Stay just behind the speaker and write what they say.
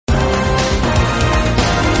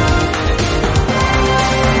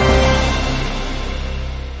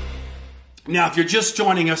Now, if you're just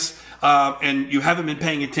joining us and you haven't been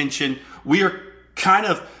paying attention, we are kind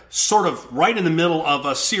of sort of right in the middle of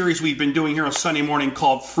a series we've been doing here on Sunday morning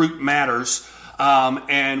called Fruit Matters.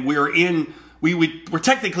 And we're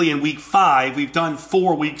technically in week 5. We've done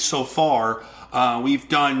 4 weeks so far. We've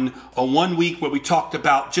done a 1 week where we talked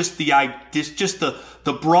about just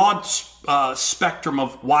the broad spectrum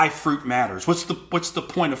of why fruit matters. What's the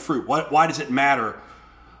point of fruit? Why does it matter?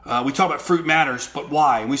 We talk about fruit matters, but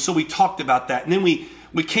why? And we talked about that, and then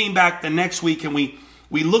we came back the next week and we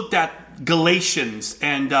looked at Galatians,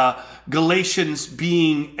 and Galatians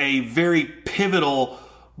being a very pivotal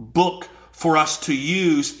book for us to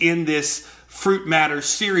use in this Fruit Matters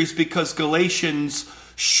series, because Galatians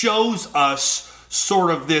shows us sort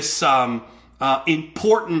of this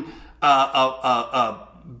important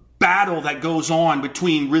battle that goes on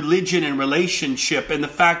between religion and relationship, and the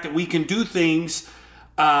fact that we can do things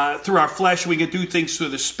through our flesh, we can do things through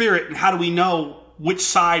the Spirit, and how do we know which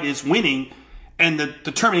side is winning? And the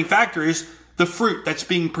determining factor is the fruit that's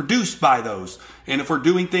being produced by those. And if we're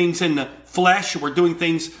doing things in the flesh, we're doing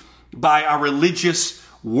things by our religious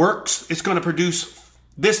works, it's going to produce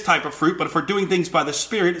this type of fruit. But if we're doing things by the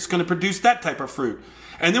Spirit, it's going to produce that type of fruit.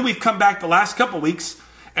 And then we've come back the last couple of weeks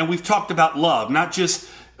and we've talked about love, not just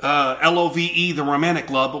love, the romantic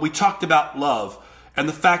love, but we talked about love and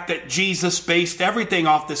the fact that Jesus based everything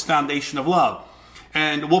off this foundation of love.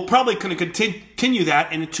 And we'll probably going to continue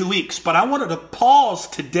that in 2 weeks. But I wanted to pause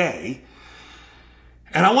today,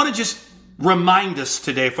 and I want to just remind us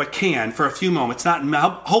today, if I can, for a few moments.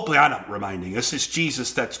 Hopefully I'm not reminding us. It's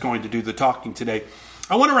Jesus that's going to do the talking today.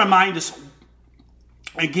 I want to remind us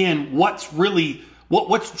again what's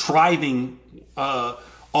driving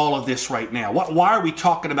all of this right now. Why are we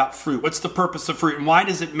talking about fruit? What's the purpose of fruit, and why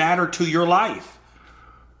does it matter to your life?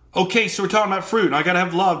 Okay, so we're talking about fruit. I got to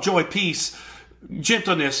have love, joy, peace,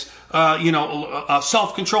 gentleness,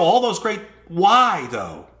 self-control, all those great. Why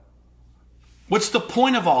though? What's the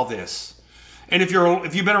point of all this? And if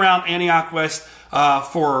you've been around Antioch West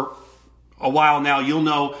for a while now, you'll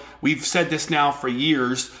know we've said this now for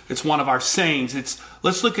years. It's one of our sayings. It's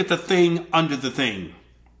let's look at the thing under the thing.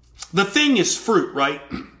 The thing is fruit, right?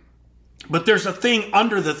 But there's a thing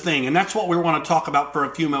under the thing, and that's what we want to talk about for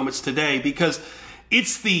a few moments today, because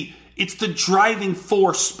it's the driving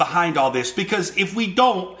force behind all this. Because if we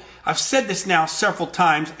don't, I've said this now several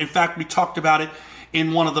times. In fact, we talked about it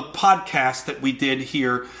in one of the podcasts that we did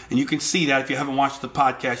here. And you can see that if you haven't watched the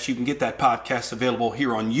podcast, you can get that podcast available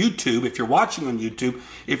here on YouTube. If you're watching on YouTube,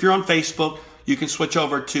 if you're on Facebook, you can switch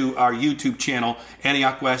over to our YouTube channel,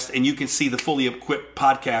 Antioch West, and you can see the Fully Equipped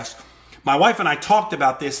podcast. My wife and I talked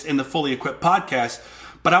about this in the Fully Equipped podcast,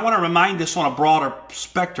 but I want to remind us on a broader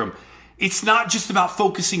spectrum. It's not just about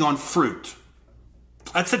focusing on fruit.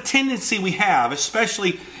 That's a tendency we have,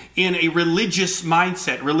 especially in a religious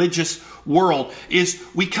mindset, religious world, is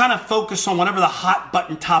we kind of focus on whatever the hot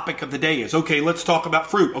button topic of the day is. Okay, let's talk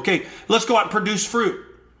about fruit. Okay, let's go out and produce fruit.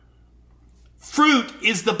 Fruit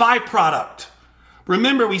is the byproduct.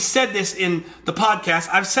 Remember, we said this in the podcast.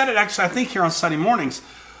 I've said it actually, I think, here on Sunday mornings.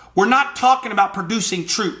 We're not talking about producing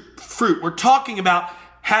fruit. We're talking about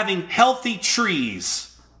having healthy trees.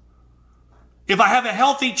 If I have a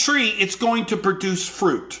healthy tree, it's going to produce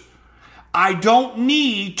fruit. I don't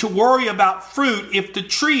need to worry about fruit if the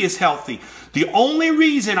tree is healthy. The only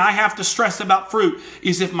reason I have to stress about fruit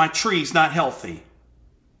is if my tree is not healthy.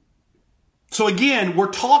 So again,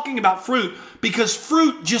 we're talking about fruit because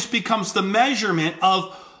fruit just becomes the measurement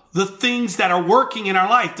of the things that are working in our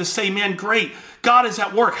life to say, man, great, God is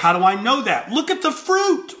at work. How do I know that? Look at the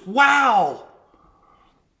fruit. Wow.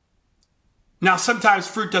 Now, sometimes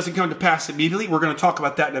fruit doesn't come to pass immediately. We're going to talk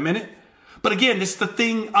about that in a minute. But again, it's the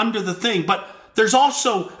thing under the thing. But there's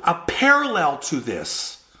also a parallel to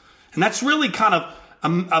this. And that's really kind of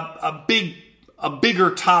a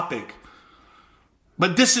bigger topic.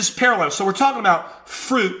 But this is parallel. So we're talking about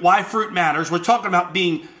fruit, why fruit matters. We're talking about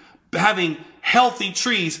having healthy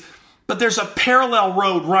trees. But there's a parallel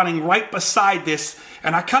road running right beside this.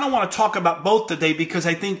 And I kind of want to talk about both today because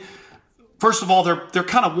I think, first of all, they're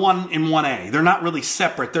kind of 1 and 1A. They're not really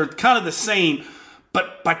separate. They're kind of the same.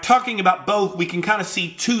 But by talking about both, we can kind of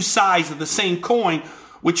see two sides of the same coin,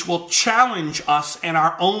 which will challenge us in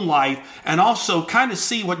our own life and also kind of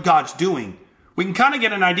see what God's doing. We can kind of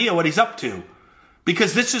get an idea what he's up to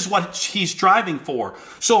because this is what he's driving for.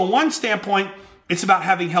 So on one standpoint, it's about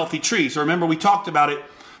having healthy trees. Remember, we talked about it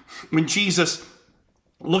when Jesus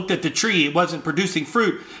looked at the tree. It wasn't producing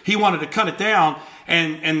fruit. He wanted to cut it down.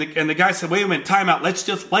 And the guy said, wait a minute, time out.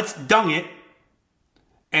 Let's dung it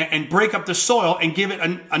and break up the soil and give it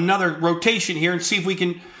another rotation here and see if we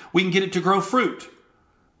can get it to grow fruit.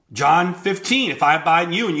 John 15, if I abide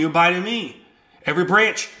in you and you abide in me, every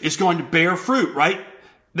branch is going to bear fruit, right?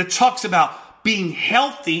 That talks about being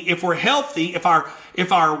healthy. If we're healthy, if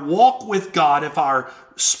our walk with God, if our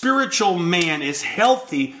spiritual man is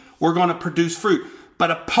healthy, we're going to produce fruit.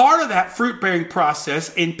 But a part of that fruit-bearing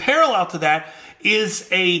process, in parallel to that, is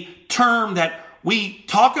a term that we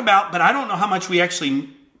talk about, but I don't know how much we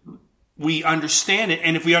understand it.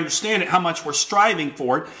 And if we understand it, how much we're striving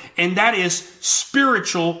for it. And that is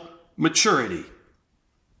spiritual maturity.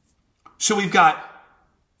 So we've got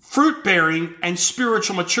fruit-bearing and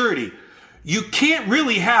spiritual maturity. You can't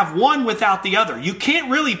really have one without the other. You can't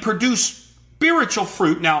really produce spiritual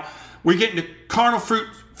fruit. Now, we're getting to carnal fruit,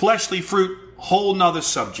 fleshly fruit, whole nother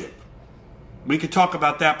subject. We could talk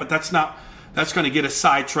about that, but that's going to get us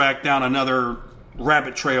sidetracked down another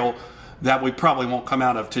rabbit trail that we probably won't come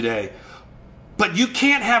out of today. But you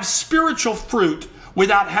can't have spiritual fruit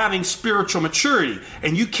without having spiritual maturity.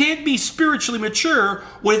 And you can't be spiritually mature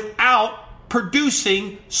without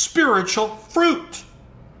producing spiritual fruit.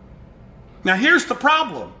 Now here's the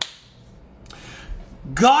problem.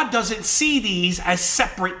 God doesn't see these as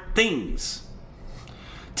separate things.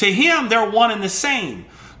 To him, they're one and the same.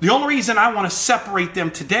 The only reason I want to separate them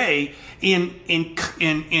today in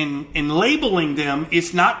labeling them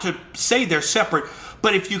is not to say they're separate,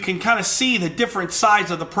 but if you can kind of see the different sides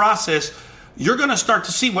of the process, you're going to start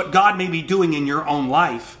to see what God may be doing in your own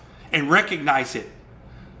life and recognize it.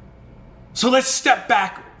 So let's step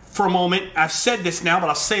back for a moment. I've said this now, but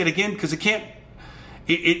I'll say it again because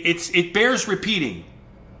it bears repeating.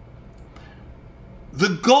 The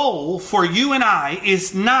goal for you and I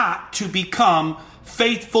is not to become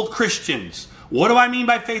faithful Christians. What do I mean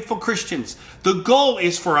by faithful Christians? The goal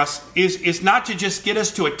is for us is not to just get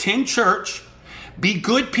us to attend church, be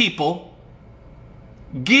good people,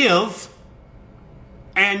 give,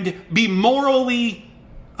 and be morally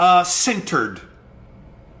centered.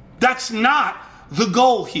 That's not the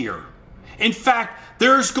goal here. In fact,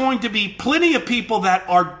 there's going to be plenty of people that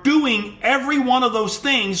are doing every one of those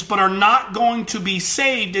things, but are not going to be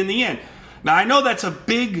saved in the end. Now, I know that's a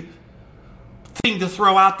big thing to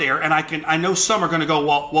throw out there, and I know some are going to go,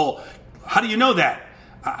 well, how do you know that?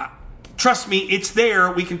 Trust me, it's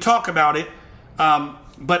there. We can talk about it.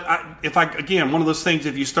 But again, one of those things,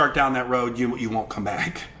 if you start down that road, you won't come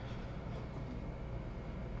back.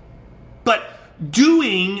 But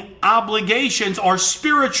doing obligations or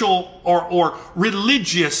spiritual or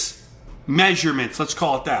religious measurements, let's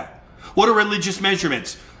call it that. What are religious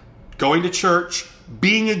measurements? Going to church,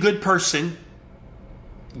 being a good person,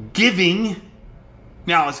 giving.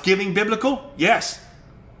 Now, is giving biblical? Yes.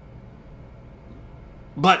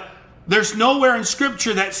 But there's nowhere in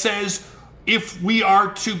Scripture that says if we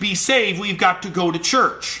are to be saved, we've got to go to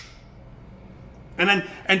church.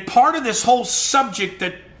 And part of this whole subject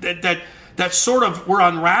that sort of we're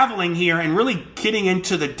unraveling here and really getting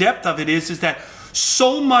into the depth of it is that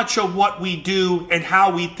so much of what we do and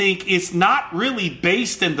how we think is not really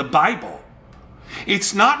based in the Bible.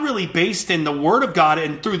 It's not really based in the Word of God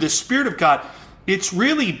and through the Spirit of God. It's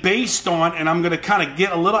really based on, and I'm going to kind of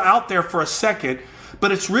get a little out there for a second,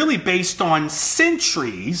 but it's really based on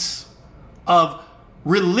centuries of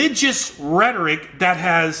religious rhetoric that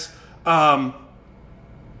has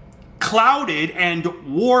clouded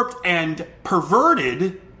and warped and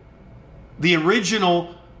perverted the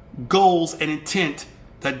original goals and intent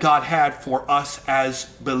that God had for us as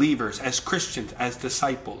believers, as Christians, as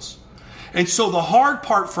disciples. And so the hard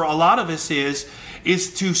part for a lot of us is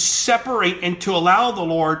to separate and to allow the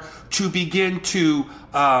Lord to begin to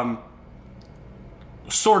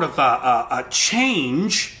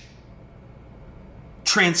change,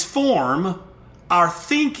 transform our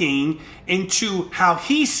thinking into how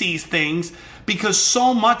He sees things, because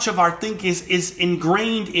so much of our thinking is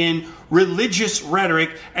ingrained in religious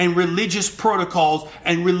rhetoric and religious protocols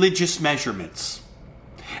and religious measurements.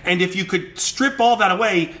 And if you could strip all that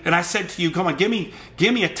away, and I said to you, come on, give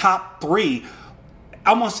me a top 3.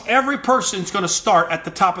 Almost every person's going to start at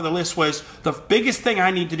the top of the list was, the biggest thing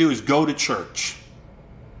I need to do is go to church.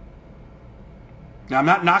 Now, I'm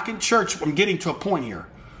not knocking church. I'm getting to a point here.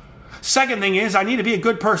 Second thing is, I need to be a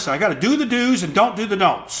good person. I got to do the do's and don't do the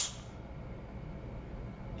don'ts.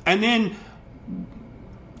 And then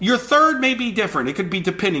your third may be different. It could be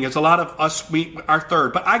depending. It's a lot of us, our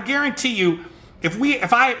third. But I guarantee you,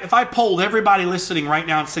 if I polled everybody listening right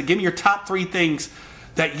now and said, give me your top 3 things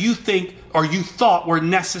that you think or you thought were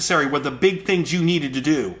necessary, were the big things you needed to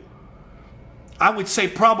do, I would say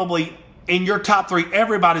probably in your top 3,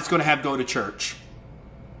 everybody's going to have go to church.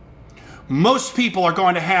 Most people are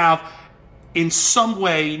going to have, in some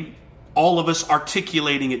way, all of us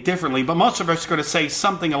articulating it differently, but most of us are going to say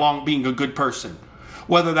something along being a good person,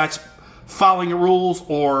 whether that's following the rules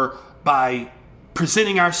or by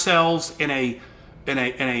presenting ourselves in a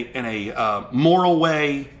moral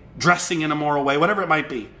way, dressing in a moral way, whatever it might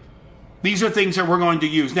be. These are things that we're going to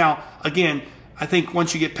use. Now, again, I think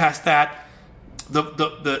once you get past that,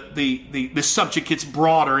 the subject gets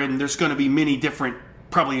broader, and there's going to be many different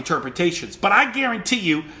probably interpretations. But I guarantee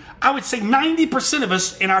you, I would say 90% of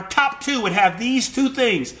us in our top two would have these two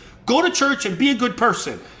things: go to church and be a good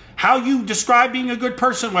person. How you describe being a good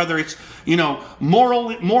person, whether it's,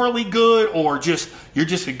 morally good, or you're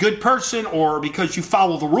just a good person, or because you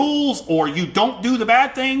follow the rules, or you don't do the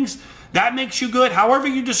bad things, that makes you good. However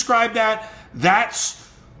you describe that, that's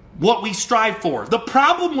what we strive for. The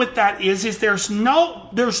problem with that is there's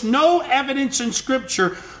no evidence in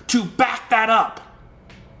Scripture to back that up.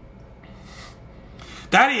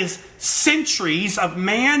 That is centuries of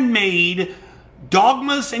man-made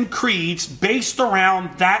dogmas and creeds based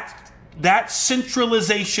around that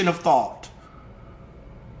centralization of thought.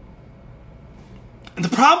 And the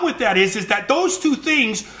problem with that is that those two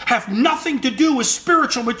things have nothing to do with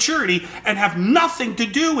spiritual maturity and have nothing to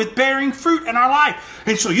do with bearing fruit in our life.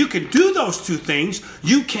 And so you can do those two things.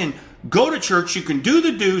 You can go to church, you can do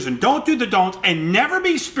the do's and don't do the don'ts, and never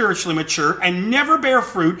be spiritually mature and never bear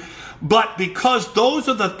fruit. But because those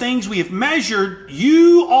are the things we have measured,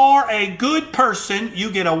 you are a good person. You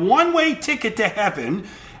get a one-way ticket to heaven,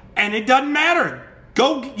 and it doesn't matter.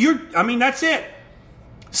 That's it.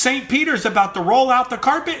 St. Peter's about to roll out the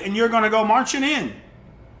carpet, and you're going to go marching in.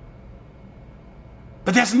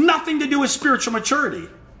 But that's nothing to do with spiritual maturity.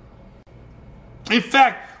 In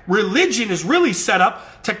fact, religion is really set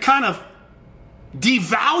up to kind of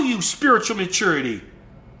devalue spiritual maturity.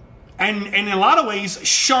 And in a lot of ways,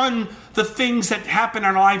 shun the things that happen in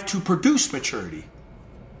our life to produce maturity.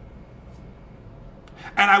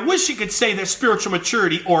 And I wish you could say that spiritual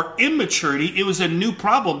maturity or immaturity, it was a new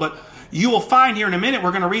problem. But you will find here in a minute, we're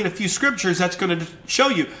going to read a few scriptures that's going to show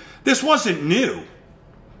you this wasn't new.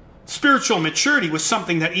 Spiritual maturity was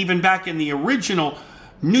something that even back in the original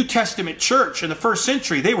New Testament church in the first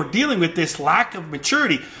century, they were dealing with this lack of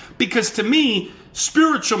maturity. Because to me,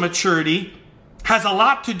 spiritual maturity has a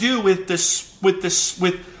lot to do with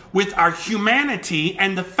our humanity.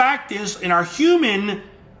 And the fact is, in our human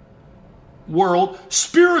world,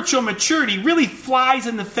 spiritual maturity really flies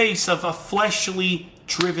in the face of a fleshly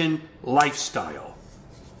driven lifestyle.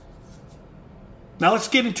 Now let's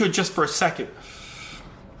get into it just for a second.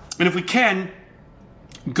 And if we can,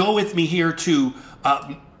 go with me here to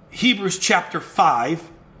Hebrews chapter 5.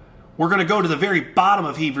 We're going to go to the very bottom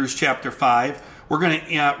of Hebrews chapter 5. We're going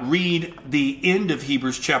to read the end of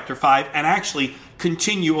Hebrews chapter 5 and actually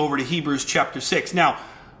continue over to Hebrews chapter 6. Now,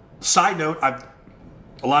 side note,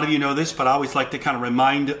 a lot of you know this, but I always like to kind of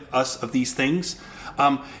remind us of these things,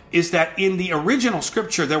 is that in the original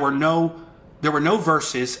scripture, there were no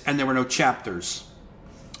verses and there were no chapters.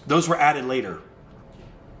 Those were added later.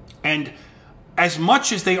 And as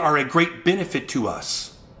much as they are a great benefit to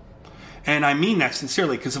us, and I mean that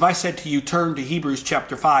sincerely, because if I said to you, turn to Hebrews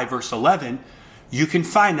chapter 5, verse 11, you can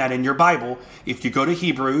find that in your Bible. If you go to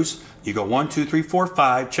Hebrews, you go 1, 2, 3, 4,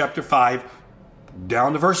 5, chapter 5,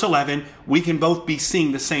 down to verse 11, we can both be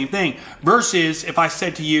seeing the same thing. Versus, if I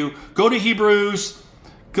said to you, go to Hebrews,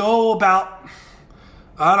 go about,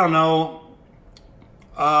 a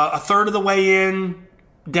third of the way in,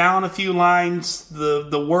 down a few lines,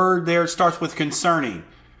 the word there starts with concerning.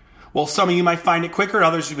 Well, some of you might find it quicker,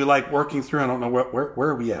 others would be like working through, I don't know, where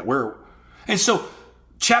are we at? And so,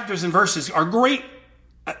 chapters and verses are great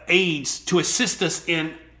aids to assist us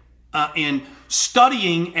in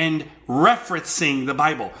studying and referencing the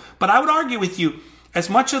Bible. But I would argue with you, as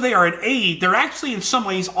much as they are an aid, they're actually in some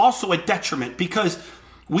ways also a detriment, because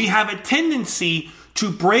we have a tendency to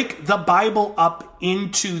break the Bible up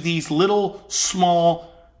into these little small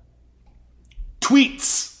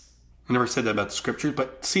tweets. I never said that about the scriptures,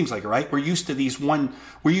 but it seems like it, right? We're used to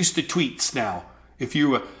tweets now. If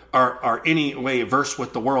you are any way versed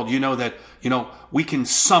with the world, you know that, we can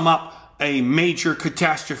sum up a major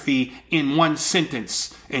catastrophe in one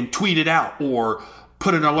sentence and tweet it out, or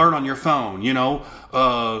put an alert on your phone,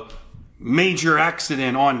 major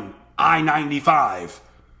accident on I-95.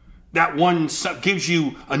 That one gives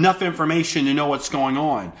you enough information to know what's going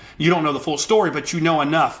on. You don't know the full story, but you know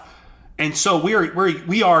enough. And so we are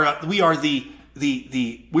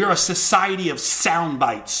a society of sound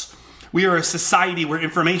bites. We are a society where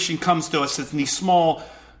information comes to us in these small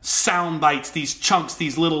sound bites, these chunks,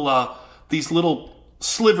 these little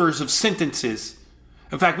slivers of sentences.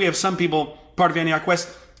 In fact, we have some people, part of Antioch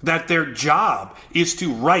West, that their job is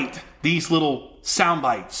to write these little sound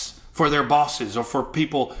bites for their bosses or for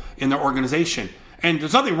people in their organization. And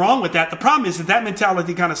there's nothing wrong with that. The problem is that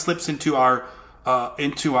mentality kind of slips into our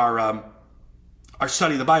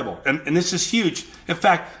study of the Bible. And this is huge. In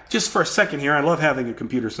fact, just for a second here, I love having a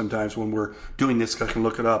computer sometimes when we're doing this because I can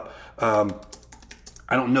look it up. I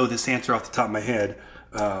don't know this answer off the top of my head.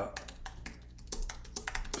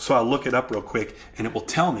 So I'll look it up real quick and it will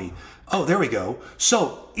tell me. Oh, there we go.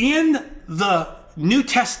 So in the New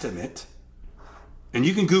Testament, and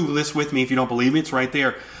you can Google this with me if you don't believe me, it's right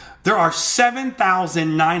there. There are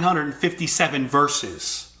 7,957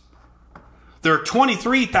 verses. There are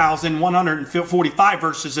 23,145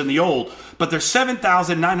 verses in the Old, but there's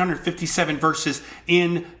 7,957 verses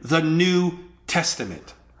in the New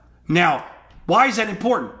Testament. Now, why is that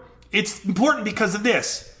important? It's important because of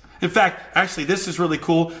this. In fact, actually, this is really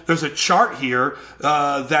cool. There's a chart here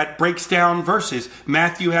that breaks down verses.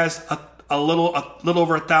 Matthew has a little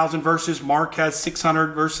over 1,000 verses. Mark has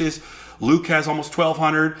 600 verses. Luke has almost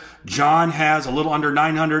 1,200. John has a little under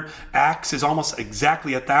 900. Acts is almost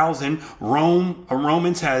exactly 1,000.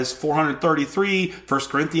 Romans has 433. 1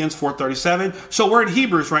 Corinthians 437. So we're in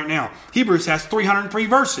Hebrews right now. Hebrews has 303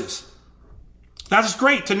 verses. That's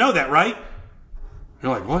great to know that, right?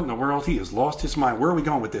 You're like, what in the world? He has lost his mind. Where are we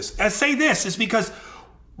going with this? I say this is because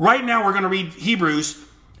right now we're going to read Hebrews,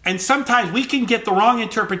 and sometimes we can get the wrong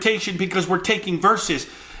interpretation because we're taking verses.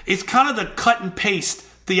 It's kind of the cut and paste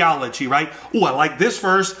theology, right? Oh, I like this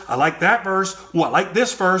verse. I like that verse. Oh, I like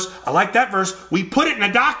this verse. I like that verse. We put it in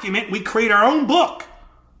a document. We create our own book.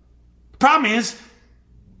 Problem is,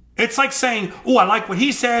 it's like saying, oh, I like what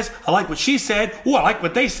he says. I like what she said. Oh, I like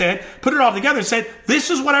what they said. Put it all together and said, this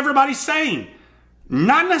is what everybody's saying.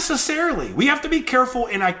 Not necessarily. We have to be careful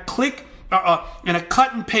in a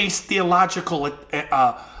cut and paste theological what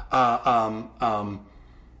am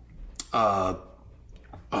I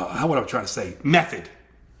trying to say? Method.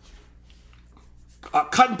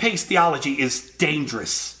 Cut and paste theology is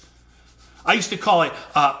dangerous. I used to call it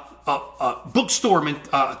bookstore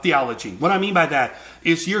theology. What I mean by that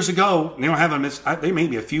is years ago, they don't have them. There may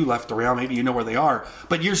be a few left around. Maybe you know where they are.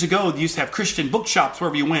 But years ago, they used to have Christian bookshops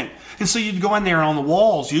wherever you went. And so you'd go in there on the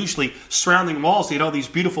walls, usually surrounding walls, they had all these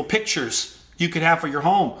beautiful pictures you could have for your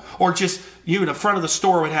home. Or just, the front of the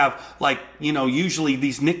store would have usually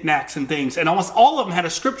these knickknacks and things. And almost all of them had a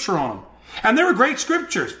scripture on them. And they were great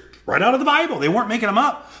scriptures right out of the Bible. They weren't making them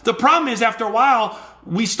up. The problem is after a while,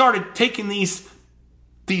 we started taking these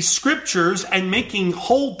scriptures and making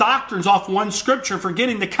whole doctrines off one scripture,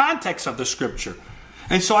 forgetting the context of the scripture.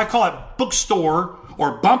 And so I call it bookstore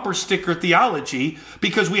or bumper sticker theology,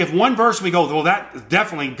 because we have one verse and we go, well, that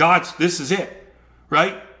definitely this is it,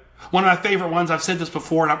 right? One of my favorite ones, I've said this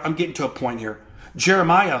before, and I'm getting to a point here.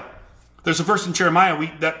 Jeremiah, there's a verse in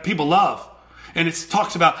Jeremiah that people love. And it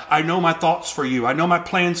talks about, I know my thoughts for you. I know my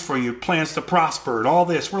plans for you, plans to prosper and all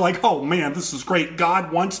this. We're like, oh man, this is great.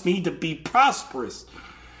 God wants me to be prosperous.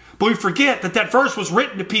 But we forget that verse was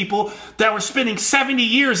written to people that were spending 70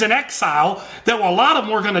 years in exile, that a lot of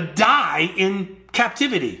them were going to die in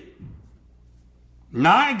captivity.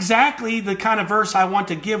 Not exactly the kind of verse I want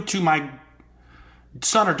to give to my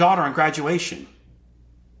son or daughter on graduation.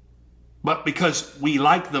 But because we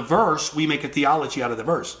like the verse, we make a theology out of the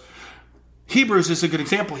verse. Hebrews is a good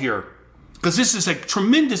example here, because this is a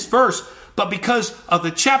tremendous verse, but because of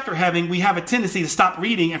the chapter heading, we have a tendency to stop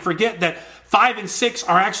reading and forget that 5 and 6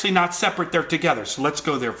 are actually not separate, they're together. So let's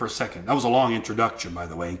go there for a second. That was a long introduction, by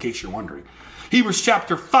the way, in case you're wondering. Hebrews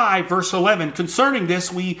chapter 5, verse 11. Concerning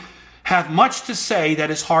this, we have much to say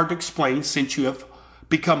that is hard to explain, since you have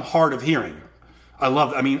become hard of hearing. I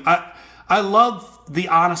love the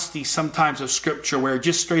honesty sometimes of Scripture, where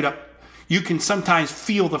just straight up, you can sometimes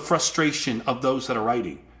feel the frustration of those that are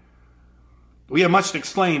writing. We have much to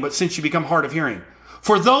explain, but since you become hard of hearing.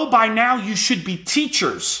 For though by now you should be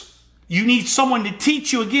teachers, you need someone to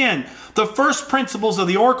teach you again the first principles of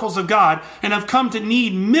the oracles of God, and have come to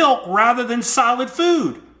need milk rather than solid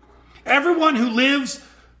food. Everyone who lives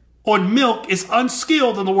on milk is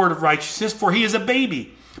unskilled in the word of righteousness, for he is a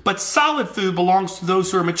baby. But solid food belongs to those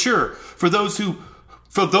who are mature. For those who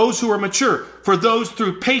are mature, for those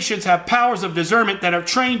through patience have powers of discernment that are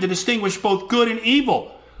trained to distinguish both good and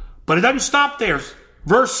evil. But it doesn't stop there.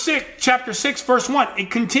 Verse 6, chapter 6, verse 1,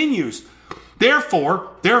 it continues.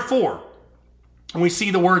 Therefore, and we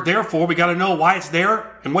see the word therefore, we got to know why it's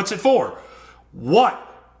there and what's it for.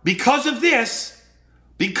 What? Because of this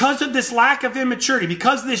lack of immaturity,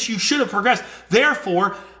 because of this, you should have progressed.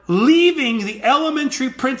 Therefore, leaving the elementary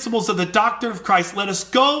principles of the doctrine of Christ, let us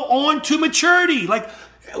go on to maturity. Like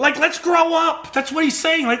let's grow up. That's what he's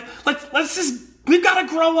saying. Let's just We've got to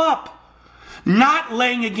grow up. Not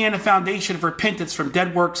laying again a foundation of repentance from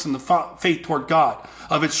dead works and the faith toward God,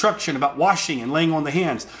 of instruction about washing and laying on the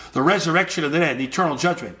hands, the resurrection of the dead, and eternal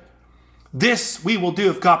judgment. This we will do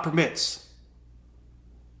if God permits.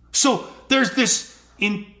 So there's this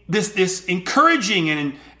encouraging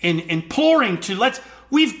and imploring to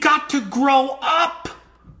we've got to grow up.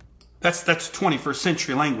 That's 21st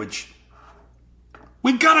century language.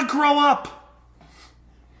 We've got to grow up.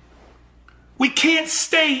 We can't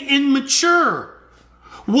stay immature.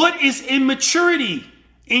 What is immaturity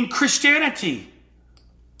in Christianity?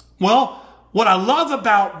 Well, what I love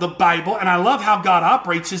about the Bible, and I love how God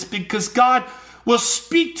operates, is because God will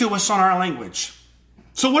speak to us on our language.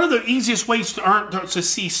 So one of the easiest ways to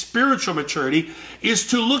see spiritual maturity is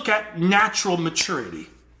to look at natural maturity.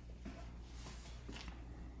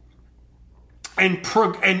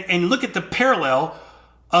 And look at the parallel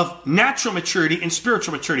of natural maturity and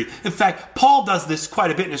spiritual maturity. In fact, Paul does this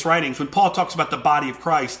quite a bit in his writings. When Paul talks about the body of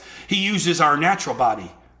Christ, he uses our natural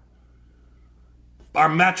body. Our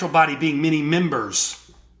natural body being many members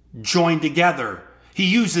joined together. He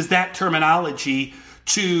uses that terminology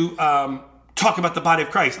to talk about the body of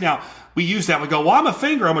Christ. Now, we use that. We go, well, I'm a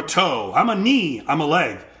finger, I'm a toe, I'm a knee, I'm a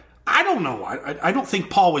leg. I don't know. I don't think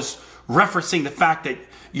Paul was referencing the fact that,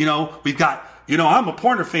 we've got, I'm a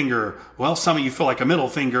pointer finger. Well, some of you feel like a middle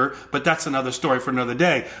finger, but that's another story for another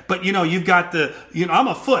day. But, you've got I'm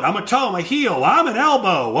a foot, I'm a toe, I'm a heel, I'm an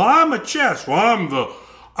elbow, well, I'm a chest, well,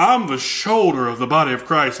 I'm the shoulder of the body of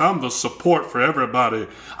Christ. I'm the support for everybody.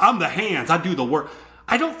 I'm the hands. I do the work.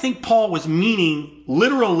 I don't think Paul was meaning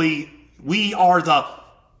literally we are the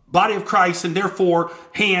body of Christ and therefore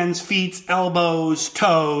hands, feet, elbows,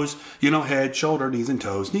 toes, head, shoulder, knees and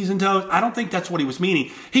toes. I don't think that's what he was meaning.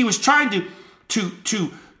 He was trying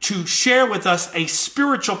to share with us a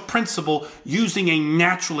spiritual principle using a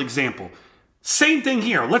natural example. Same thing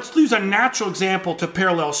here. Let's use a natural example to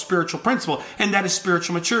parallel spiritual principle, and that is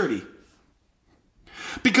spiritual maturity.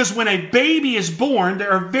 Because when a baby is born,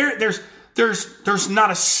 there's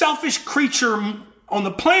not a selfish creature on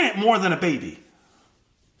the planet more than a baby.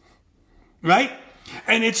 Right?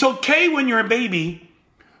 And it's okay when you're a baby.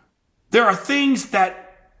 There are things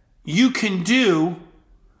that you can do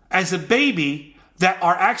as a baby that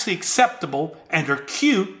are actually acceptable and are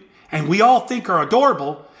cute and we all think are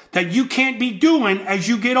adorable that you can't be doing as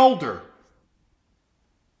you get older.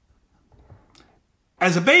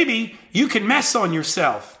 As a baby, you can mess on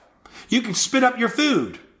yourself. You can spit up your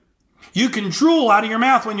food. You can drool out of your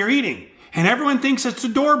mouth when you're eating. And everyone thinks it's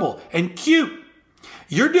adorable and cute.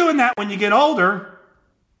 You're doing that when you get older.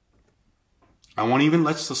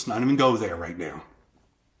 Let's just not even go there right now.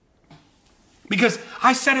 Because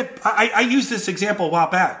I said it, I used this example a while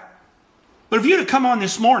back. But if you'd have come on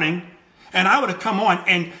this morning, and I would have come on,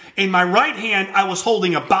 and in my right hand, I was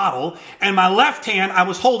holding a bottle, and my left hand, I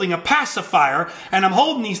was holding a pacifier, and I'm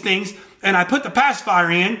holding these things, and I put the pacifier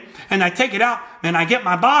in, and I take it out, and I get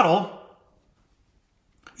my bottle,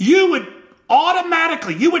 you would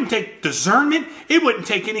automatically, you wouldn't take discernment, it wouldn't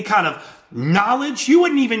take any kind of knowledge, you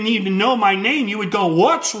wouldn't even need to know my name, you would go,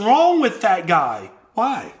 what's wrong with that guy?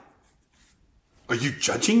 Why? Are you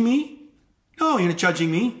judging me? No, you're not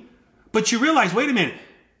judging me. But you realize, wait a minute,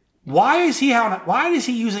 why is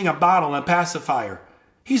he using a bottle and a pacifier?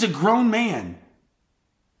 He's a grown man.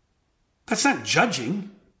 That's not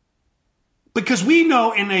judging. Because we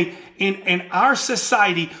know in our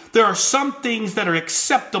society, there are some things that are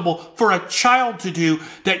acceptable for a child to do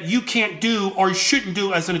that you can't do or shouldn't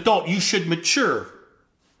do as an adult. You should mature.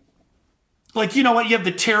 Like, you know what? You have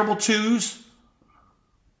the terrible twos,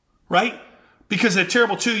 right? Because at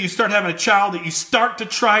terrible two, you start having a child that you start to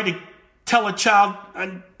try to tell a child,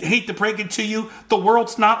 I hate to break it to you, the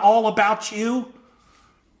world's not all about you.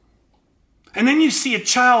 And then you see a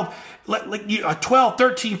child, like a 12,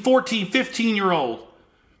 13, 14, 15-year-old,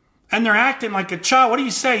 and they're acting like a child. What do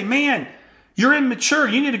you say? Man, you're immature.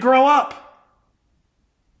 You need to grow up.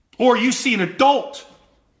 Or you see an adult.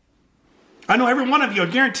 I know every one of you, I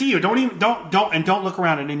guarantee you, don't look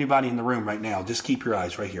around at anybody in the room right now. Just keep your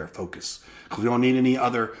eyes right here. Focus. Because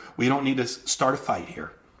we don't need to start a fight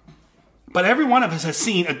here. But every one of us has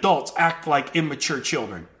seen adults act like immature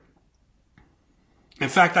children. In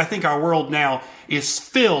fact, I think our world now is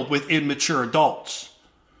filled with immature adults.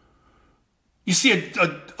 You see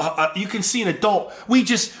you can see an adult. We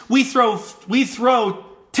throw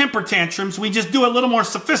temper tantrums. We just do a little more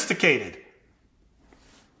sophisticated.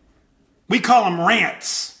 We call them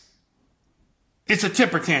rants. It's a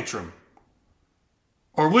temper tantrum.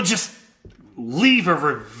 Or we'll just leave a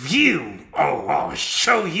review. Oh, I'll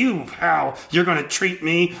show you how you're going to treat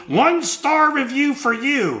me. 1-star review for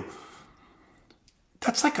you.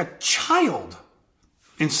 that's like a child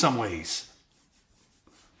in some ways.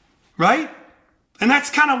 Right? And that's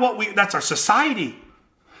kind of that's our society.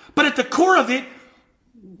 But at the core of it,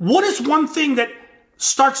 what is one thing that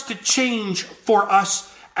starts to change for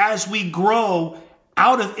us as we grow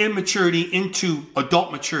out of immaturity into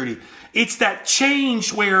adult maturity? It's that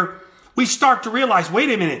change where we start to realize, wait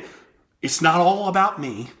a minute, it's not all about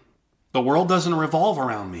me. The world doesn't revolve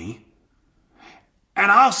around me.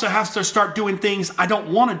 And I also have to start doing things I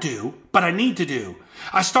don't want to do, but I need to do.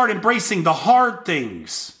 I start embracing the hard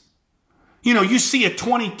things. You know, you see a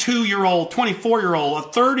 22-year-old, 24-year-old, a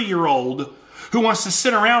 30-year-old who wants to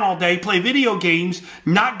sit around all day, play video games,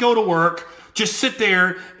 not go to work, just sit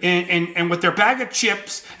there and with their bag of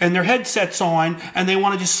chips and their headsets on, and they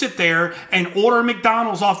want to just sit there and order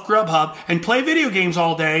McDonald's off Grubhub and play video games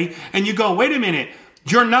all day. And you go, wait a minute,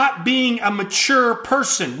 you're not being a mature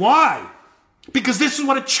person. Why? Because this is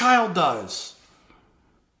what a child does.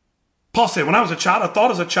 Paul said, when I was a child, I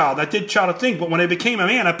thought as a child. I did childish things, but when I became a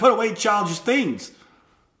man, I put away childish things.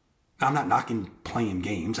 Now, I'm not knocking playing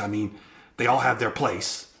games. I mean, they all have their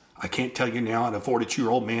place. I can't tell you now, at a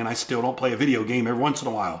 42-year-old man, I still don't play a video game every once in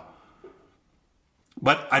a while.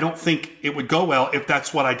 But I don't think it would go well if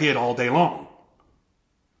that's what I did all day long.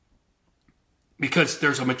 Because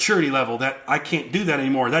there's a maturity level that I can't do that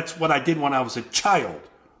anymore. That's what I did when I was a child.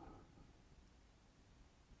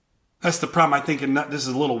 That's the problem. I think, and this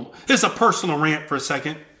is a personal rant for a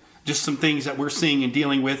second. Just some things that we're seeing and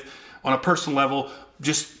dealing with on a personal level,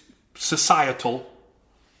 just societal.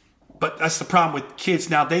 But that's the problem with kids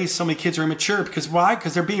nowadays. So many kids are immature. Because why?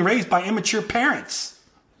 Because they're being raised by immature parents.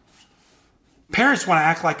 Parents want to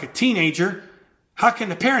act like a teenager. How can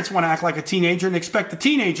the parents want to act like a teenager and expect the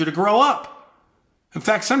teenager to grow up? In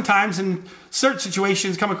fact, sometimes in certain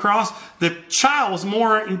situations come across, the child is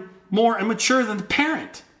more immature than the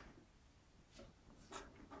parent.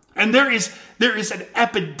 And there is an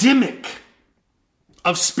epidemic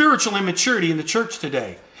of spiritual immaturity in the church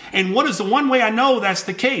today. And what is the one way I know that's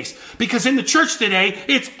the case? Because in the church today,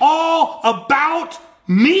 it's all about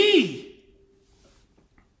me.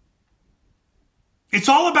 It's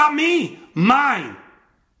all about me, mine.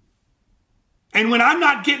 And when I'm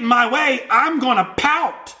not getting my way, I'm going to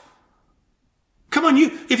pout. Come on,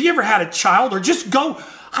 if you ever had a child, or just go to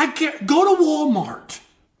Walmart.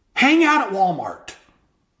 Hang out at Walmart.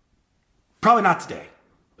 Probably not today.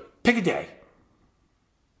 Pick a day.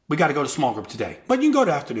 We got to go to small group today. But you can go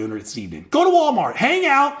to afternoon or this evening. Go to Walmart. Hang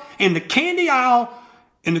out in the candy aisle,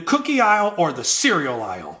 in the cookie aisle, or the cereal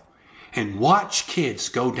aisle. And watch kids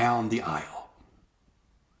go down the aisle.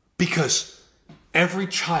 Because every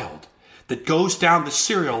child that goes down the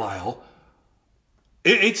cereal aisle,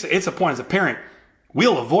 it's a point as a parent.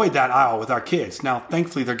 We'll avoid that aisle with our kids. Now,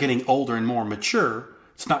 thankfully, they're getting older and more mature.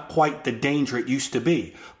 It's not quite the danger it used to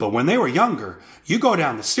be. But when they were younger, you go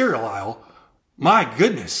down the cereal aisle, my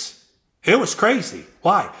goodness, it was crazy.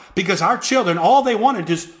 Why? Because our children, all they wanted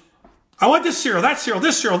is, I want this cereal, that cereal,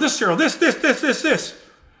 this cereal, this cereal, this.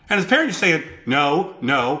 And as parents are saying, no,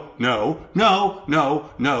 no, no, no, no,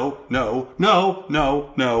 no, no, no,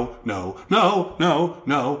 no, no, no, no, no,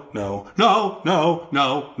 no,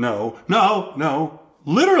 no, no, no, no,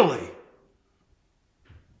 literally.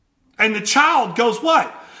 And the child goes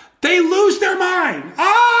what? They lose their mind.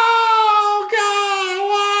 Oh, God,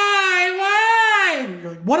 why?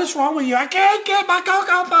 What is wrong with you? I can't get my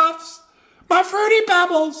Cocoa Puffs, my Fruity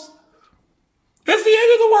Pebbles. It's the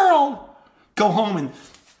end of the world. Go home and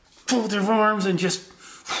fold their arms and just,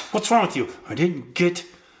 what's wrong with you? I didn't get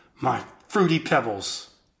my Fruity Pebbles.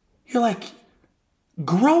 You're like,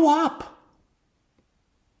 grow up.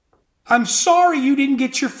 I'm sorry you didn't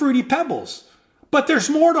get your Fruity Pebbles. But there's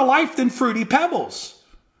more to life than Fruity Pebbles.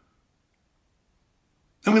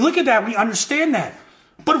 And we look at that, we understand that.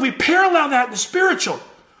 But if we parallel that in the spiritual,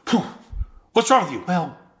 what's wrong with you?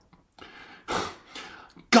 Well,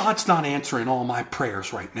 God's not answering all my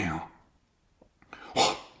prayers right now.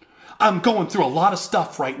 I'm going through a lot of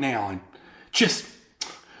stuff right now, and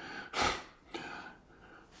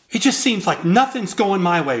it just seems like nothing's going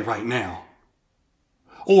my way right now.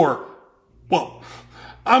 Or, well,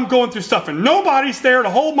 I'm going through stuff and nobody's there to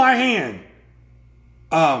hold my hand.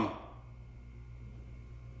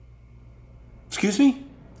 Excuse me?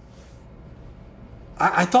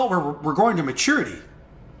 I thought we're going to maturity.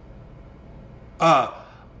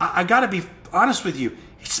 I got to be honest with you.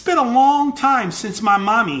 It's been a long time since my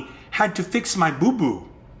mommy had to fix my boo-boo.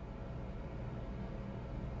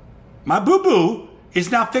 My boo-boo is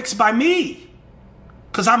now fixed by me.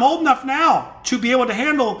 Because I'm old enough now to be able to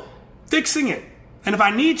handle fixing it. And if I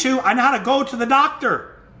need to, I know how to go to the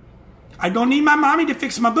doctor. I don't need my mommy to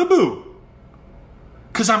fix my boo-boo.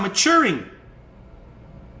 because I'm maturing.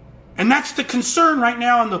 And that's the concern right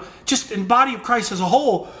now in the body of Christ as a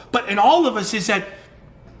whole, but in all of us, is that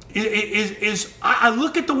I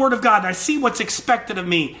look at the Word of God and I see what's expected of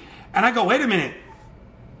me, and I go, wait a minute,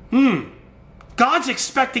 God's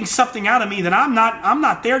expecting something out of me that I'm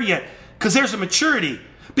not there yet, because there's a maturity.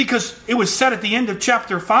 Because it was said at the end of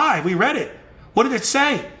chapter 5, we read it. What did it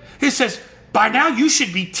say? It says, by now you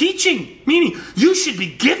should be teaching, meaning you should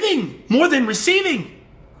be giving more than receiving.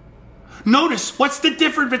 Notice, what's the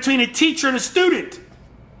difference between a teacher and a student?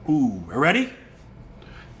 Ooh, ready?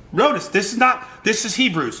 Notice, this is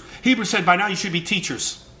Hebrews. Hebrews said, by now you should be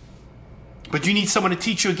teachers. But you need someone to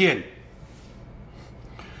teach you again.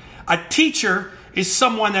 A teacher is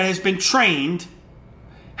someone that has been trained,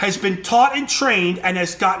 has been taught and trained, and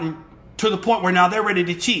has gotten to the point where now they're ready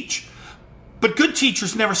to teach. But good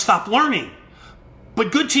teachers never stop learning.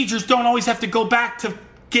 But good teachers don't always have to go back to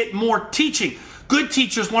get more teaching. Good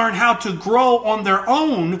teachers learn how to grow on their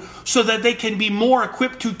own so that they can be more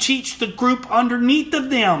equipped to teach the group underneath of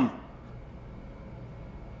them.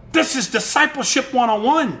 This is discipleship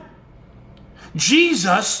 101.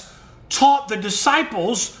 Jesus taught the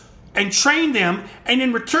disciples and trained them, and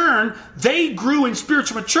in return, they grew in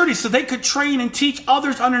spiritual maturity so they could train and teach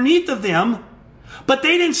others underneath of them, but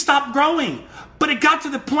they didn't stop growing. But it got to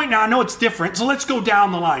the point, now I know it's different, so let's go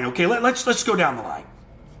down the line, okay? Let's go down the line.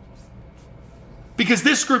 Because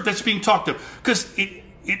this group that's being talked to, because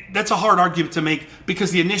that's a hard argument to make,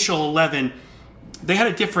 because the initial 11, they had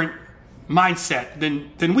a different mindset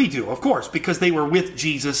than we do, of course, because they were with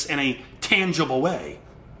Jesus in a tangible way.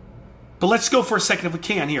 But let's go for a second if we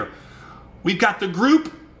can here. We've got the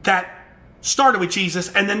group that started with Jesus,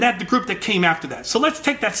 and then the group that came after that. So let's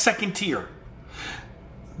take that second tier.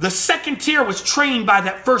 The second tier was trained by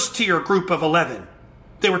that first tier group of 11.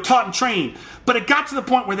 They were taught and trained. But it got to the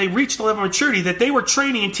point where they reached the level of maturity that they were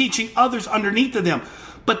training and teaching others underneath of them.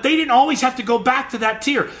 But they didn't always have to go back to that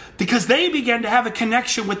tier, because they began to have a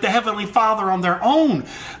connection with the Heavenly Father on their own.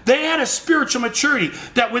 They had a spiritual maturity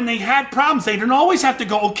that when they had problems, they didn't always have to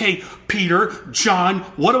go, okay, Peter, John,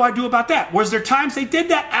 what do I do about that? Was there times they did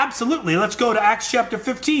that? Absolutely. Let's go to Acts chapter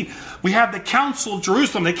 15. We have the Council of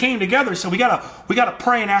Jerusalem. They came together. So we gotta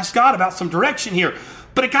pray and ask God about some direction here.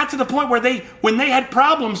 But it got to the point where when they had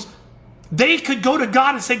problems, they could go to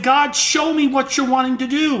God and say, God, show me what you're wanting to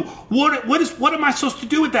do. What am I supposed to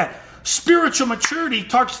do with that? Spiritual maturity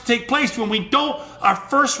starts to take place when our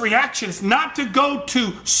first reaction is not to go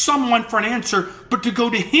to someone for an answer, but to go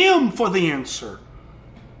to Him for the answer.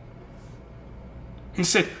 He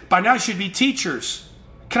said, by now you should be teachers.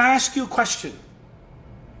 Can I ask you a question?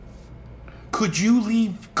 Could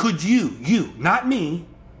you, not me,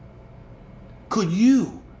 could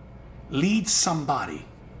you lead somebody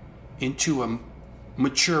into a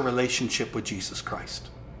mature relationship with Jesus Christ?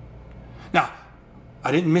 Now,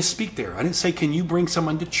 I didn't misspeak there. I didn't say, can you bring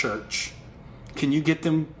someone to church? Can you get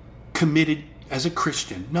them committed as a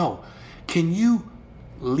Christian? No. Can you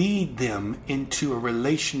lead them into a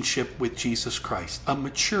relationship with Jesus Christ? A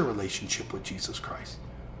mature relationship with Jesus Christ?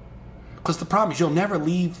 Because the problem is you'll never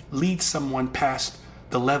lead someone past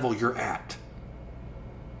the level you're at.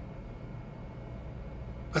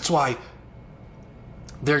 That's why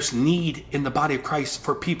there's need in the body of Christ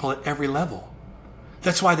for people at every level.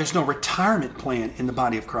 That's why there's no retirement plan in the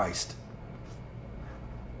body of Christ.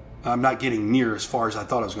 I'm not getting near as far as I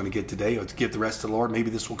thought I was going to get today. Let's give the rest to the Lord. Maybe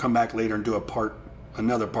this will come back later and do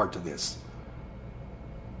another part to this.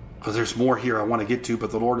 Because there's more here I want to get to,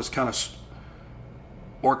 but the Lord is kind of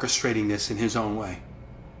orchestrating this in His own way.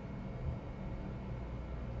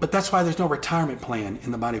 But that's why there's no retirement plan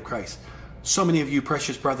in the body of Christ. So many of you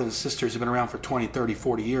precious brothers and sisters have been around for 20, 30,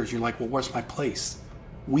 40 years. You're like, well, where's my place?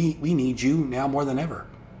 We need you now more than ever.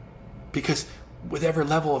 Because with every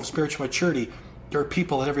level of spiritual maturity, there are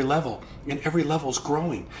people at every level, and every level is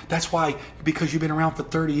growing. That's why, because you've been around for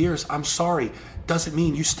 30 years, I'm sorry, doesn't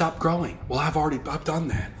mean you stop growing. Well, I've done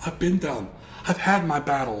that. I've been done. I've had my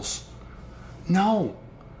battles. No.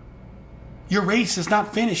 Your race is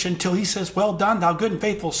not finished until He says, well done, thou good and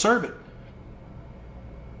faithful servant.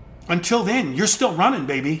 Until then, you're still running,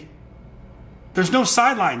 baby. There's no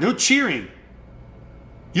sideline, no cheering.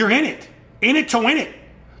 You're in it to win it.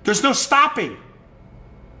 There's no stopping.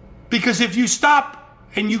 Because if you stop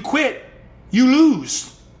and you quit, you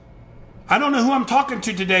lose. I don't know who I'm talking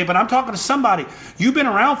to today, but I'm talking to somebody. You've been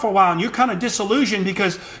around for a while and you're kind of disillusioned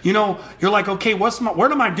because, you're like, okay, what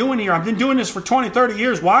am I doing here? I've been doing this for 20, 30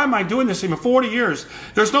 years. Why am I doing this even 40 years?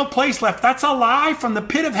 There's no place left. That's a lie from the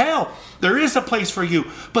pit of hell. There is a place for you.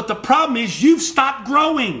 But the problem is you've stopped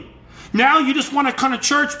growing. Now you just want to come to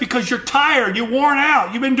church because you're tired, you're worn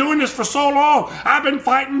out. You've been doing this for so long. I've been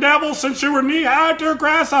fighting devils since you were knee-high to a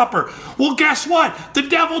grasshopper. Well, guess what? The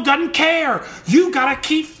devil doesn't care. You got to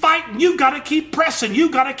keep fighting. You got to keep pressing.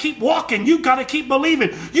 You got to keep walking. You got to keep believing.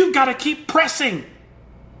 You got to keep pressing.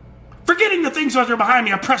 Forgetting the things that are behind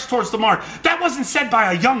me, I press towards the mark. That wasn't said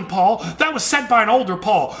by a young Paul. That was said by an older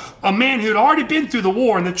Paul. A man who had already been through the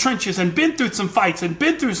war in the trenches and been through some fights and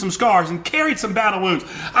been through some scars and carried some battle wounds.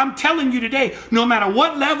 I'm telling you today, no matter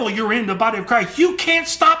what level you're in the body of Christ, you can't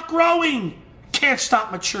stop growing. Can't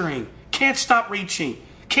stop maturing. Can't stop reaching.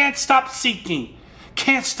 Can't stop seeking.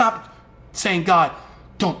 Can't stop saying, God,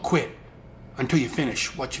 don't quit until you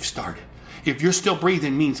finish what you've started. If you're still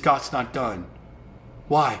breathing, means God's not done.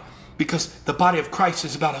 Why? Because the body of Christ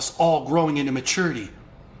is about us all growing into maturity.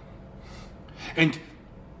 And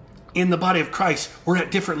in the body of Christ, we're at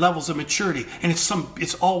different levels of maturity. And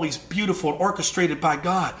it's always beautiful and orchestrated by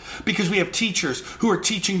God. Because we have teachers who are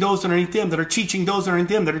teaching those underneath them, that are teaching those underneath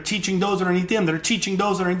them, that are teaching those underneath them, that are teaching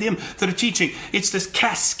those underneath them, that are teaching. It's this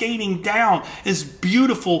cascading down, this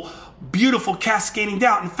beautiful, beautiful cascading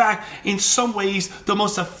down. In fact, in some ways, the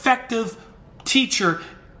most effective teacher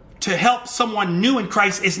to help someone new in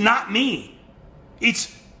Christ is not me.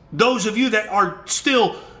 It's those of you that are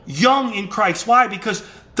still young in Christ. Why? Because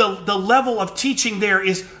the level of teaching there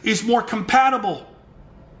is more compatible.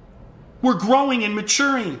 We're growing and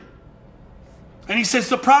maturing. And he says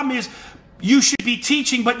the problem is you should be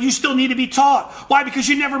teaching, but you still need to be taught. Why? Because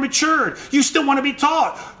you never matured. You still want to be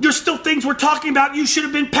taught. There's still things we're talking about you should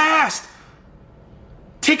have been past.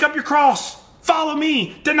 Take up your cross. Follow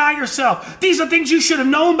me. Deny yourself. These are things you should have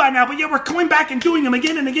known by now, but yet we're coming back and doing them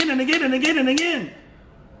again and again and again and again and again.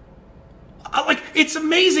 It's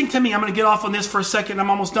amazing to me. I'm going to get off on this for a second.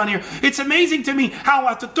 I'm almost done here. It's amazing to me how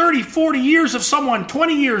after 30, 40 years of someone,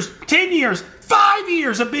 20 years, 10 years, 5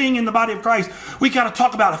 years of being in the body of Christ, we got to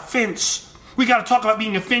talk about offense. We got to talk about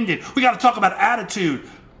being offended. We got to talk about attitude.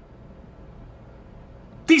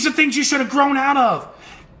 These are things you should have grown out of.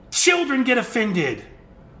 Children get offended.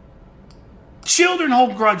 Children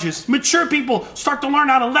hold grudges. Mature people start to learn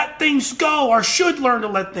how to let things go, or should learn to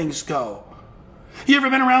let things go. You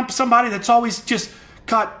ever been around somebody that's always just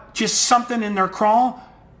got just something in their craw?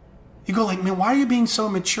 You go like, man, why are you being so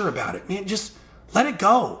mature about it? Man, just let it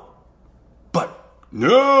go. But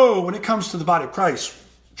no, when it comes to the body of Christ,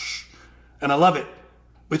 and I love it.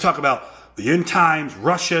 We talk about the end times,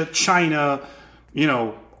 Russia, China,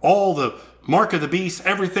 all the mark of the beast,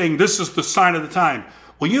 everything. This is the sign of the time.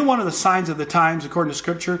 Well, one of the signs of the times, according to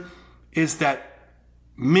Scripture, is that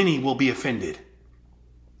many will be offended.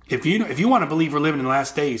 If you want to believe we're living in the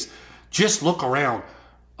last days, just look around.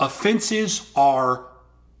 Offenses are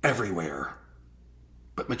everywhere.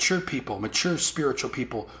 But mature people, mature spiritual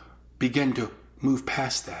people, begin to move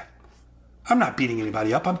past that. I'm not beating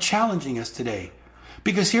anybody up. I'm challenging us today.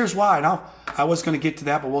 Because here's why. And I was going to get to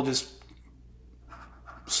that, but we'll just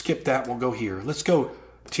skip that. We'll go here. Let's go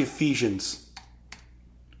to Ephesians.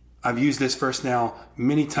 I've used this verse now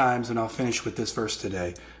many times, and I'll finish with this verse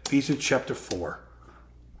today. Ephesians chapter 4.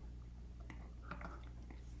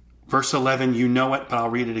 Verse 11, you know it, but I'll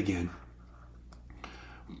read it again.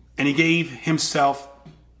 And he gave himself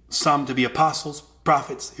some to be apostles,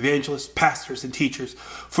 prophets, evangelists, pastors, and teachers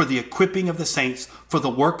for the equipping of the saints, for the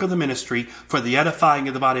work of the ministry, for the edifying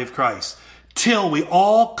of the body of Christ, till we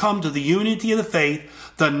all come to the unity of the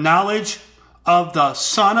faith, the knowledge of the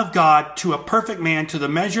Son of God, to a perfect man, to the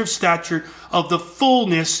measure of stature of the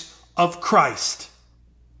fullness of Christ.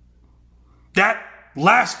 That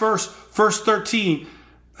last verse, verse 13,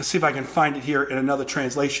 let's see if I can find it here in another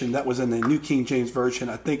translation. That was in the New King James Version.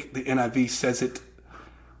 I think the NIV says it.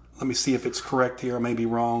 Let me see if it's correct here. I may be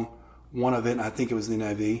wrong. One of it, I think it was the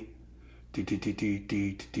NIV.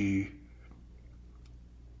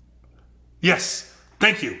 Yes,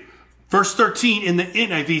 thank you. Verse 13 in the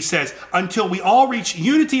NIV says, until we all reach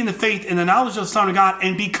unity in the faith and the knowledge of the Son of God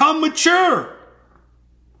and become mature,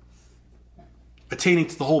 attaining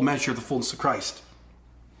to the whole measure of the fullness of Christ.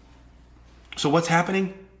 So what's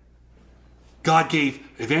happening? God gave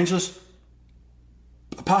evangelists,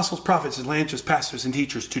 apostles, prophets, evangelists, pastors, and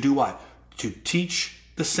teachers to do what? To teach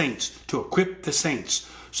the saints, to equip the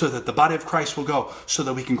saints, so that the body of Christ will go, so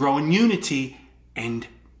that we can grow in unity and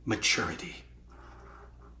maturity.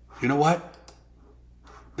 You know what?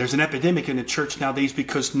 There's an epidemic in the church nowadays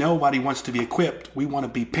because nobody wants to be equipped. We want to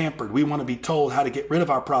be pampered. We want to be told how to get rid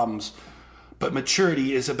of our problems. But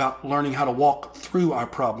maturity is about learning how to walk through our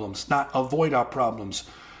problems, not avoid our problems.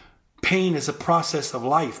 Pain is a process of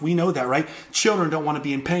life. We know that, right? Children don't want to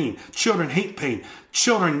be in pain. Children hate pain.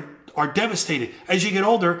 Children are devastated. As you get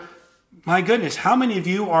older, my goodness, how many of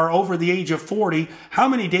you are over the age of 40? How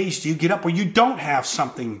many days do you get up where you don't have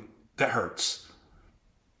something that hurts?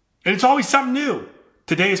 And it's always something new.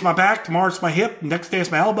 Today is my back, tomorrow it's my hip, next day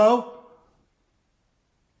it's my elbow.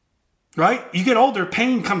 Right? You get older,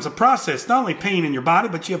 pain comes a process. Not only pain in your body,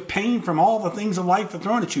 but you have pain from all the things of life that are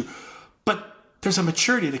thrown at you. But there's a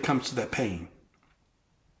maturity that comes to that pain.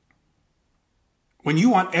 When you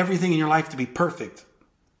want everything in your life to be perfect,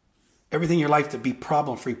 everything in your life to be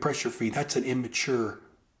problem-free, pressure-free, that's an immature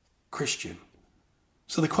Christian.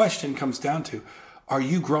 So the question comes down to, are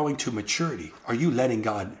you growing to maturity? Are you letting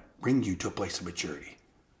God bring you to a place of maturity?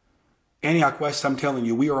 Antioch West, I'm telling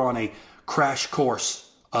you, we are on a crash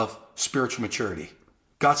course of spiritual maturity.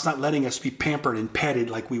 God's not letting us be pampered and petted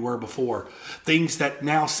like we were before. Things that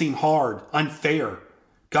now seem hard, unfair.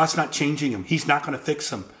 God's not changing them. He's not going to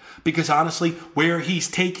fix them. Because honestly, where he's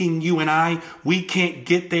taking you and I, we can't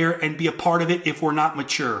get there and be a part of it if we're not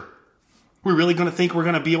mature. We're really going to think we're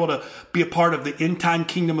going to be able to be a part of the end time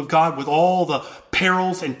kingdom of God with all the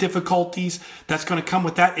perils and difficulties that's going to come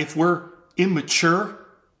with that if we're immature?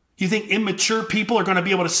 You think immature people are going to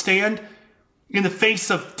be able to stand in the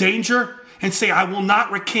face of danger and say, I will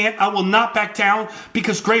not recant, I will not back down,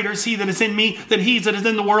 because greater is he that is in me than he that is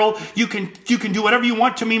in the world. You can do whatever you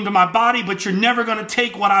want to me, to my body, but you're never going to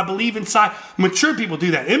take what I believe inside. Mature people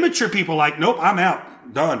do that. Immature people are like, nope, I'm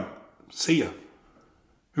out. Done. See ya.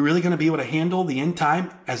 We're really going to be able to handle the end time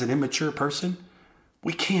as an immature person?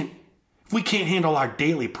 We can't. If we can't handle our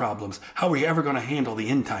daily problems, how are we ever going to handle the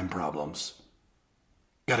end time problems?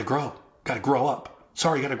 Got to grow. Got to grow up.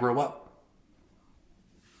 Sorry, got to grow up.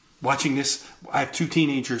 Watching this, I have 2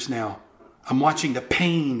 teenagers now. I'm watching the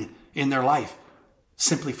pain in their life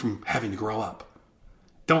simply from having to grow up.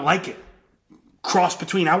 Don't like it. Cross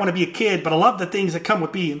between, I want to be a kid, but I love the things that come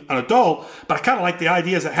with being an adult, but I kind of like the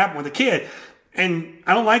ideas that happen with a kid. And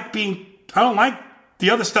I don't like the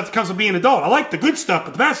other stuff that comes with being an adult. I like the good stuff,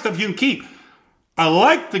 but the bad stuff you can keep. I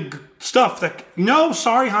like the stuff that, no,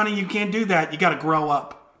 sorry, honey, you can't do that. You got to grow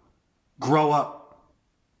up. Grow up.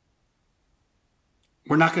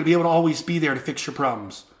 We're not going to be able to always be there to fix your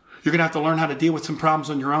problems. You're going to have to learn how to deal with some problems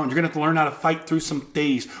on your own. You're going to have to learn how to fight through some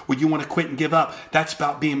days where you want to quit and give up. That's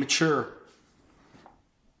about being mature.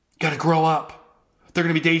 You got to grow up. There are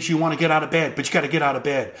going to be days you want to get out of bed, but you got to get out of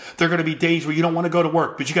bed. There are going to be days where you don't want to go to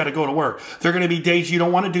work, but you got to go to work. There are going to be days you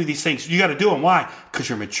don't want to do these things. You got to do them. Why? Because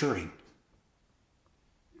you're maturing.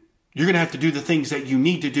 You're going to have to do the things that you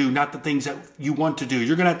need to do, not the things that you want to do.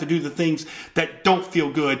 You're going to have to do the things that don't feel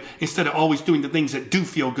good instead of always doing the things that do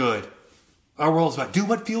feel good. Our world's about do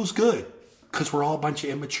what feels good because we're all a bunch of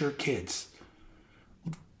immature kids.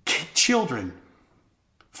 Children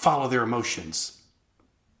follow their emotions.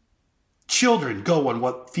 Children go on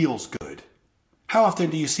what feels good. How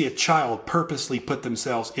often do you see a child purposely put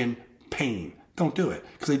themselves in pain? Don't do it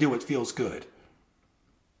because they do what feels good.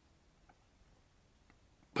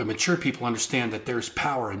 But mature people understand that there's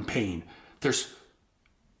power in pain. There's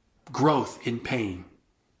growth in pain.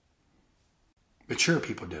 Mature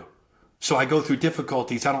people do. So I go through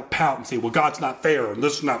difficulties. I don't pout and say, well, God's not fair and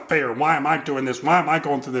this is not fair. Why am I doing this? Why am I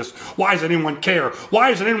going through this? Why does anyone care?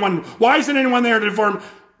 Why isn't anyone there to inform?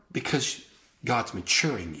 Because God's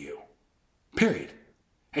maturing you. Period.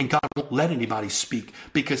 And God won't let anybody speak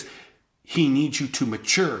because he needs you to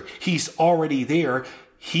mature. He's already there.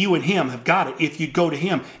 You and him have got it. If you go to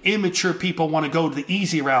him, immature people want to go to the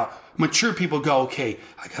easy route. Mature people go, okay,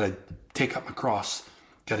 I got to take up my cross.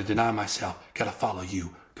 Got to deny myself. Got to follow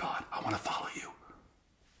you. God, I want to follow you.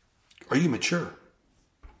 Are you mature?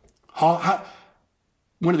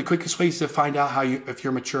 One of the quickest ways to find out if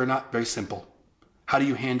you're mature or not, very simple. How do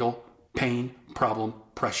you handle pain, problem,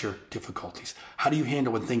 pressure, difficulties? How do you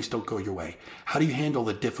handle when things don't go your way? How do you handle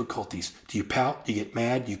the difficulties? Do you pout? Do you get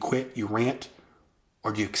mad? Do you quit? You rant?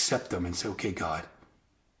 Or do you accept them and say, okay, God,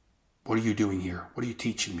 what are you doing here? What are you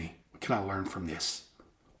teaching me? What can I learn from this?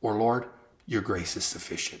 Or Lord, your grace is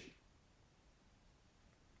sufficient.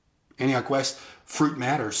 Antioch West, fruit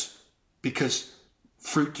matters because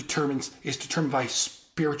fruit is determined by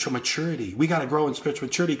spiritual maturity. We got to grow in spiritual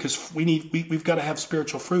maturity because we've got to have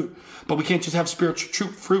spiritual fruit. But we can't just have spiritual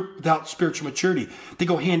fruit without spiritual maturity. They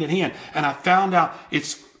go hand in hand. And I found out,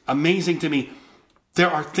 it's amazing to me, there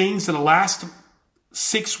are things in the last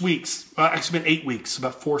 6 weeks, actually been 8 weeks,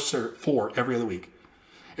 about four every other week.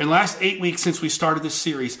 In the last 8 weeks since we started this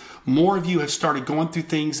series, more of you have started going through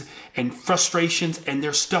things and frustrations and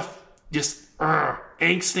there's stuff just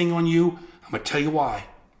angsting on you. I'm going to tell you why.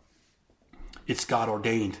 It's God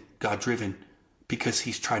ordained, God driven, because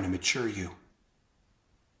he's trying to mature you.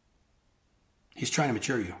 He's trying to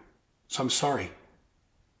mature you. So I'm sorry.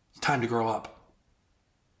 It's time to grow up.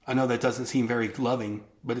 I know that doesn't seem very loving,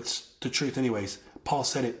 but it's the truth anyways. Paul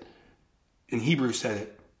said it, and Hebrews said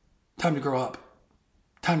it. Time to grow up.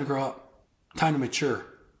 Time to grow up. Time to mature.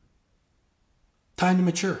 Time to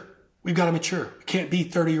mature. We've got to mature. We can't be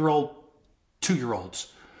 30-year-old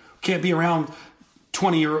 2-year-olds. We can't be around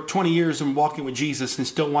 20 years and walking with Jesus and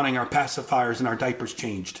still wanting our pacifiers and our diapers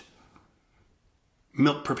changed.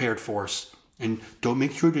 Milk prepared for us. And don't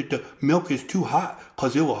make sure that the milk is too hot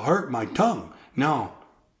because it will hurt my tongue. No,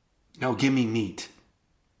 give me meat.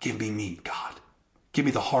 Give me meat, God. Give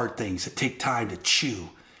me the hard things that take time to chew.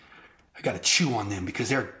 I got to chew on them because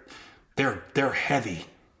they're heavy.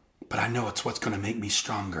 But I know it's what's going to make me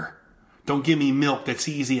stronger. Don't give me milk that's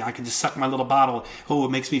easy. I can just suck my little bottle. Oh,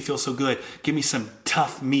 it makes me feel so good. Give me some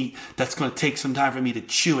tough meat that's going to take some time for me to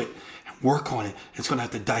chew it and work on it. It's going to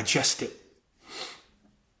have to digest it.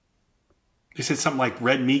 They said something like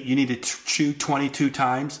red meat, you need to chew 22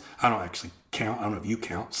 times. I don't actually count. I don't know if you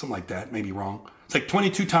count. Something like that. Maybe wrong. It's like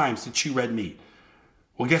 22 times to chew red meat.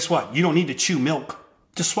 Well, guess what? You don't need to chew milk.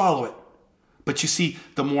 Just swallow it. But you see,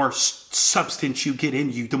 the more substance you get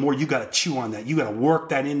in you, the more you got to chew on that. You got to work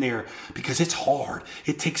that in there because it's hard.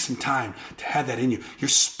 It takes some time to have that in you. Your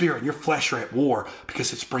spirit and your flesh are at war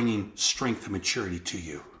because it's bringing strength and maturity to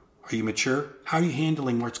you. Are you mature? How are you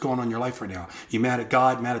handling what's going on in your life right now? You mad at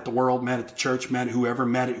God, mad at the world, mad at the church, mad at whoever,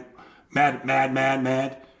 mad,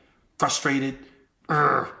 frustrated?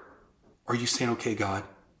 Or are you saying, okay, God,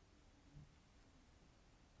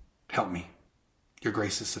 help me. Your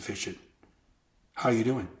grace is sufficient. How are you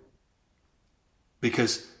doing?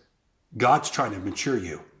 Because God's trying to mature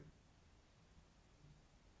you.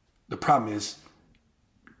 The problem is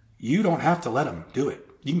you don't have to let him do it.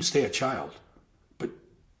 You can stay a child. But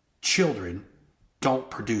children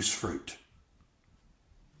don't produce fruit.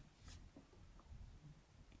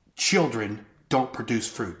 Children don't produce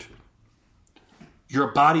fruit. Your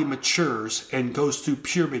body matures and goes through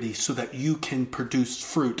puberty so that you can produce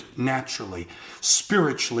fruit naturally.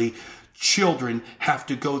 Spiritually, children have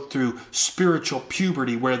to go through spiritual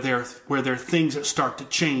puberty where there are things that start to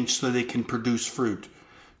change so they can produce fruit.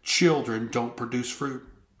 Children don't produce fruit.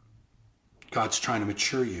 God's trying to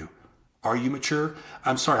mature you. Are you mature?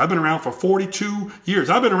 I'm sorry, I've been around for 42 years.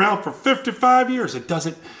 I've been around for 55 years.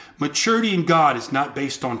 Maturity in God is not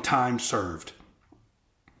based on time served.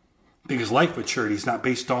 Because life maturity is not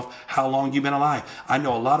based off how long you've been alive. I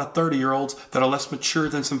know a lot of 30-year-olds that are less mature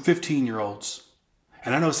than some 15-year-olds.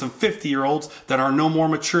 And I know some 50-year-olds that are no more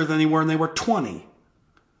mature than they were when they were 20.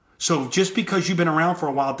 So just because you've been around for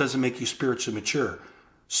a while doesn't make you spiritually mature.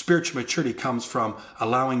 Spiritual maturity comes from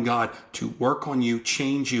allowing God to work on you,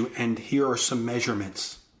 change you, and here are some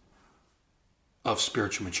measurements of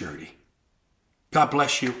spiritual maturity. God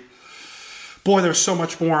bless you. Boy, there's so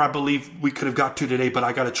much more I believe we could have got to today, but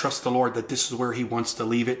I got to trust the Lord that this is where he wants to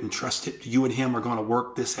leave it and trust it. You and him are going to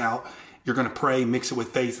work this out. You're going to pray, mix it with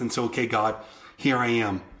faith, and say, okay, God, here I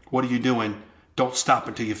am. What are you doing? Don't stop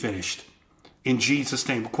until you're finished. In Jesus'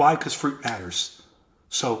 name. Why? Because fruit matters.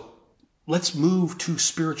 So let's move to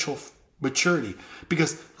spiritual maturity.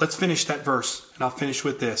 Because let's finish that verse, and I'll finish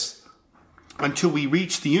with this. Until we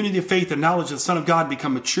reach the unity of faith and knowledge of the Son of God,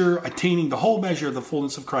 become mature, attaining the whole measure of the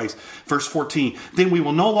fullness of Christ. Verse 14. Then we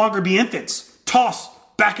will no longer be infants, tossed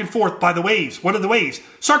back and forth by the waves. What are the waves?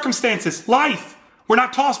 Circumstances, life. We're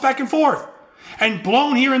not tossed back and forth and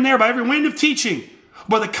blown here and there by every wind of teaching,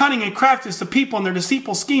 by the cunning and craftiness of people and their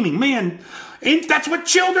deceitful scheming. Man, that's what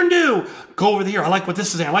children do. Go over here. I like what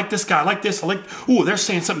this is saying. I like this guy. I like this. They're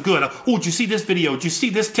saying something good. Did you see this video? Did you see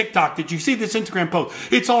this TikTok? Did you see this Instagram post?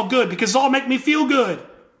 It's all good because it's all making me feel good.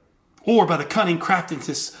 Or by the cunning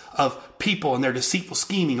craftiness of people and their deceitful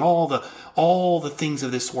scheming, all the things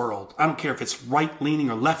of this world. I don't care if it's right leaning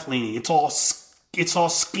or left leaning. It's all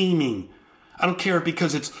scheming. I don't care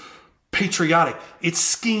because it's patriotic. It's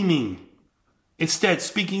scheming. Instead,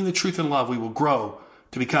 speaking the truth in love, we will grow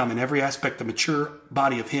to become in every aspect the mature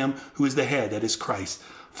body of him who is the head, that is Christ,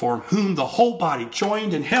 for whom the whole body,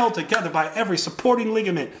 joined and held together by every supporting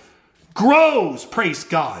ligament, grows, praise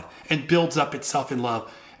God, and builds up itself in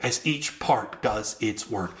love as each part does its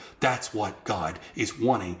work. That's what God is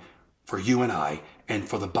wanting for you and I and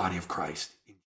for the body of Christ.